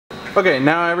Okay,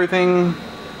 now everything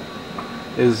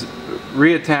is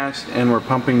reattached and we're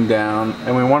pumping down,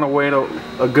 and we want to wait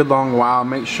a good long while.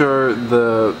 Make sure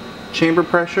the chamber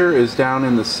pressure is down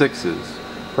in the 6s,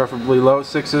 preferably low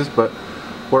 6s, but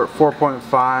we're at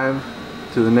 4.5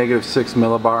 to the -6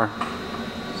 millibar,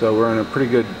 so we're in a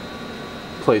pretty good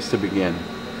place to begin.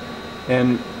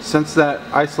 And since that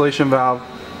isolation valve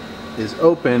is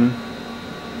open,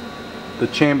 the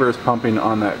chamber is pumping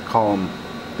on that column,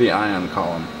 the ion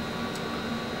column.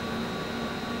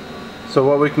 So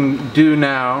what we can do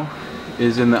now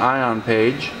is, in the ion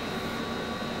page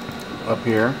up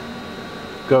here,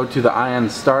 go to the ion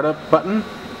startup button,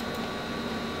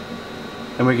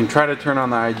 and we can try to turn on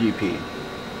the IGP,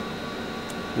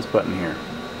 this button here.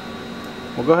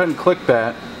 We'll go ahead and click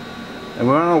that, and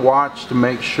we want to watch to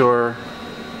make sure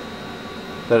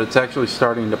that it's actually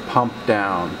starting to pump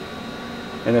down.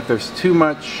 And if there's too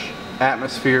much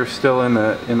atmosphere still in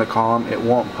the column, it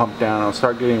won't pump down. It'll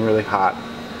start getting really hot,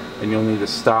 and you'll need to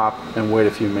stop and wait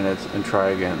a few minutes and try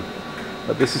again.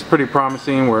 But this is pretty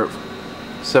promising. We're at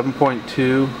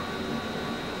 7.2,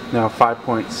 now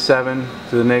 5.7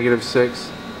 to the -6,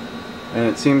 and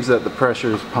it seems that the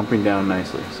pressure is pumping down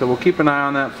nicely. So we'll keep an eye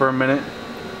on that for a minute,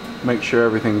 make sure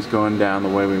everything's going down the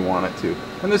way we want it to.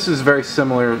 And this is very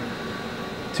similar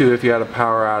to if you had a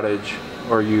power outage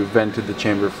or you vented the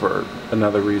chamber for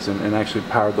another reason and actually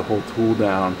powered the whole tool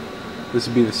down. This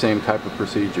would be the same type of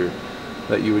procedure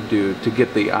that you would do to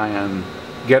get the ion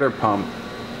getter pump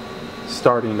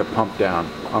starting to pump down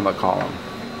on the column.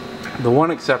 The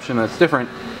one exception that's different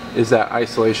is that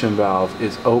isolation valve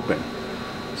is open.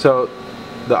 So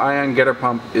the ion getter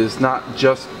pump is not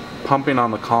just pumping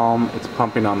on the column, it's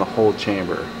pumping on the whole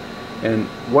chamber. And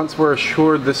once we're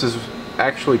assured this is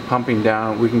actually pumping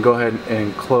down, we can go ahead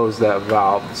and close that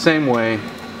valve the same way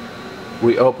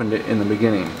we opened it in the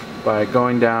beginning, by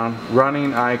going down,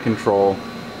 running eye control,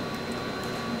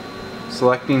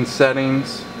 selecting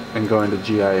settings, and going to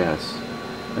GIS.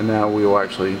 And now we will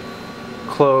actually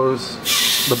close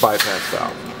the bypass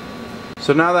valve.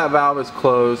 So now that valve is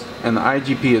closed and the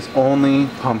IGP is only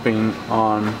pumping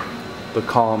on the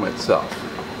column itself,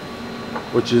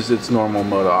 which is its normal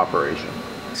mode of operation.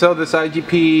 So this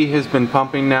IGP has been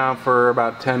pumping now for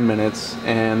about 10 minutes,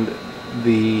 and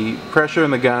the pressure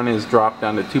in the gun is dropped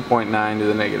down to 2.9 to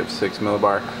the -6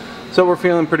 millibar. So we're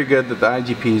feeling pretty good that the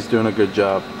IGP is doing a good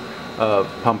job of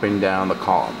pumping down the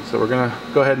column. So we're going to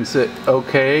go ahead and sit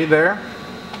OK there,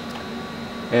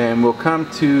 and we'll come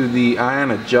to the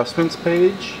ion adjustments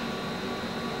page,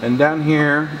 and down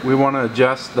here we want to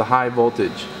adjust the high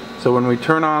voltage. So when we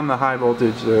turn on the high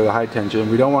voltage or the high tension,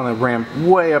 we don't want to ramp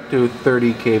way up to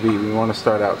 30 kV. We want to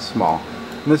start out small.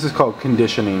 And this is called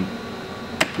conditioning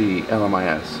the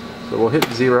LMIS. So we'll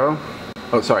hit 0.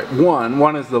 Oh, sorry, 1.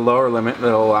 1 is the lower limit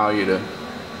that will allow you to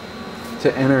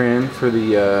enter in for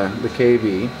the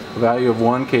kV. The value of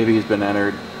 1 kV has been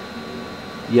entered.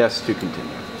 Yes to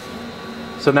continue.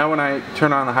 So now when I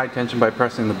turn on the high tension by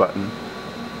pressing the button,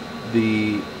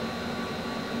 the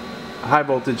high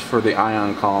voltage for the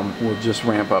ion column will just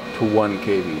ramp up to 1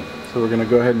 kV. So we're going to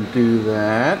go ahead and do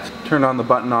that. Turn on the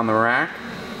button on the rack,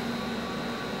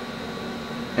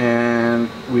 and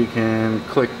we can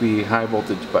click the high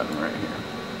voltage button right here.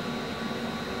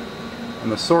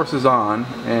 And the source is on,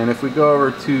 and if we go over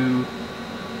to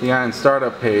the ion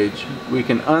startup page, we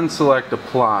can unselect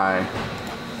apply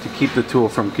to keep the tool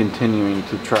from continuing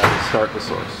to try to start the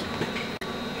source.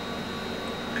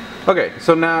 Okay,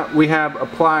 so now we have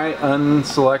apply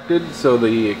unselected, so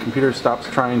the computer stops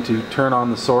trying to turn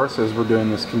on the source as we're doing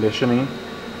this conditioning.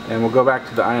 And we'll go back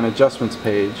to the ion adjustments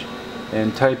page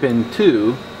and type in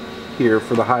 2 here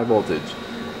for the high voltage.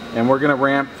 And we're going to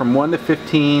ramp from 1 to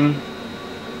 15,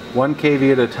 1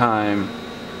 kV at a time,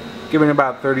 giving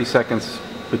about 30 seconds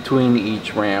between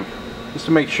each ramp, just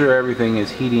to make sure everything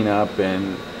is heating up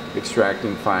and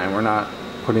extracting fine. We're not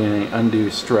putting any undue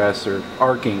stress or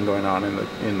arcing going on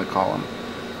in the column.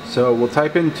 So we'll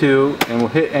type in 2 and we'll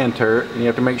hit enter, and you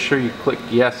have to make sure you click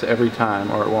yes every time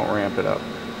or it won't ramp it up.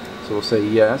 So we'll say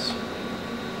yes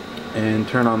and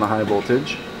turn on the high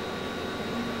voltage,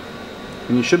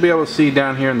 and you should be able to see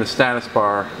down here in the status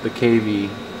bar the kV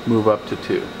move up to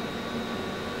 2,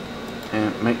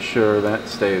 and make sure that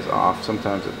stays off.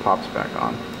 Sometimes it pops back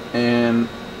on. And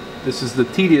this is the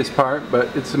tedious part,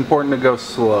 but it's important to go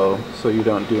slow so you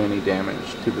don't do any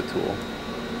damage to the tool.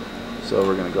 So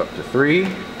we're going to go up to 3,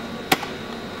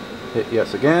 hit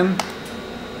yes again,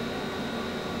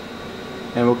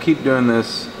 and we'll keep doing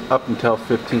this up until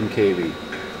 15 kV.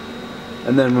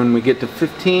 And then when we get to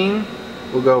 15,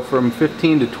 we'll go from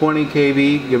 15 to 20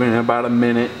 kV, giving it about a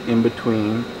minute in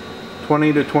between.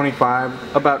 20 to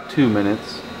 25, about 2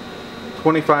 minutes.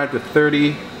 25 to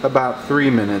 30, about 3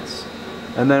 minutes.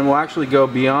 And then we'll actually go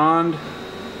beyond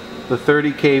the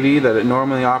 30 kV that it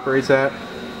normally operates at,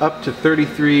 up to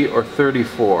 33 or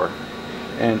 34.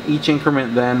 And each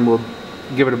increment then will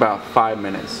give it about 5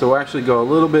 minutes. So we'll actually go a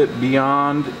little bit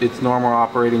beyond its normal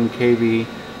operating kV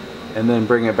and then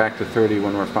bring it back to 30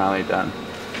 when we're finally done.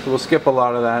 So we'll skip a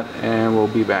lot of that and we'll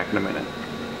be back in a minute.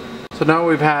 So now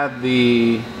we've had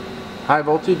the high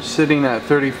voltage sitting at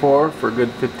 34 for a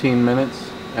good 15 minutes,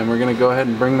 and we're going to go ahead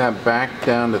and bring that back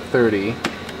down to 30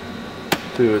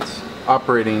 to its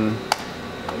operating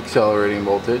accelerating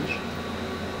voltage.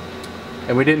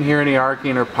 And we didn't hear any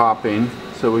arcing or popping,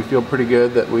 so we feel pretty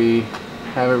good that we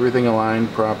have everything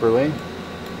aligned properly.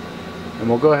 And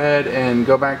we'll go ahead and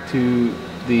go back to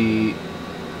the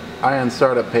ion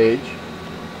startup page,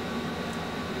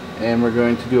 and we're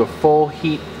going to do a full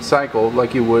heat cycle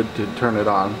like you would to turn it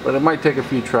on, but it might take a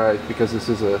few tries because this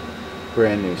is a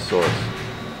brand new source.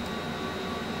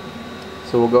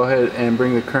 So we'll go ahead and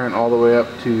bring the current all the way up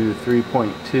to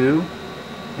 3.2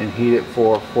 and heat it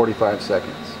for 45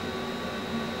 seconds.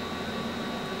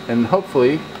 And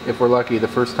hopefully, if we're lucky, the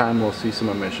first time we'll see some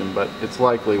emission, but it's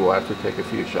likely we'll have to take a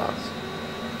few shots.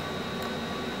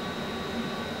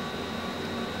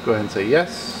 Go ahead and say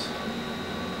yes.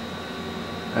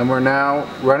 And we're now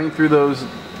running through those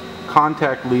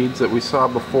contact leads that we saw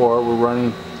before. We're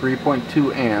running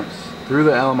 3.2 amps through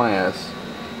the LMIS,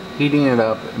 heating it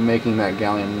up and making that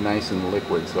gallium nice and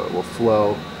liquid so it will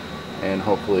flow and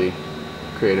hopefully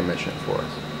create emission for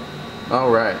us.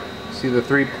 Alright, see the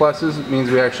 3 pluses? It means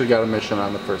we actually got emission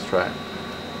on the first try,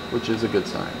 which is a good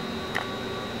sign.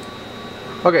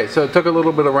 Okay, so it took a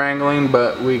little bit of wrangling,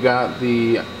 but we got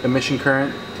the emission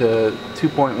current to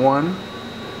 2.1.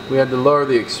 We had to lower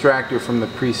the extractor from the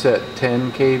preset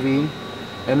 10 kV,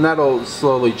 and that'll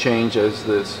slowly change as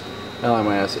this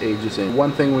LMIS ages in.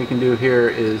 One thing we can do here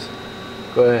is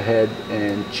go ahead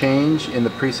and change in the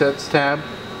presets tab.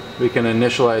 We can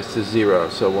initialize to 0,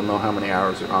 so we'll know how many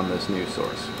hours are on this new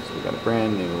source. So we got a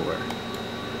brand new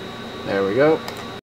one. There we go.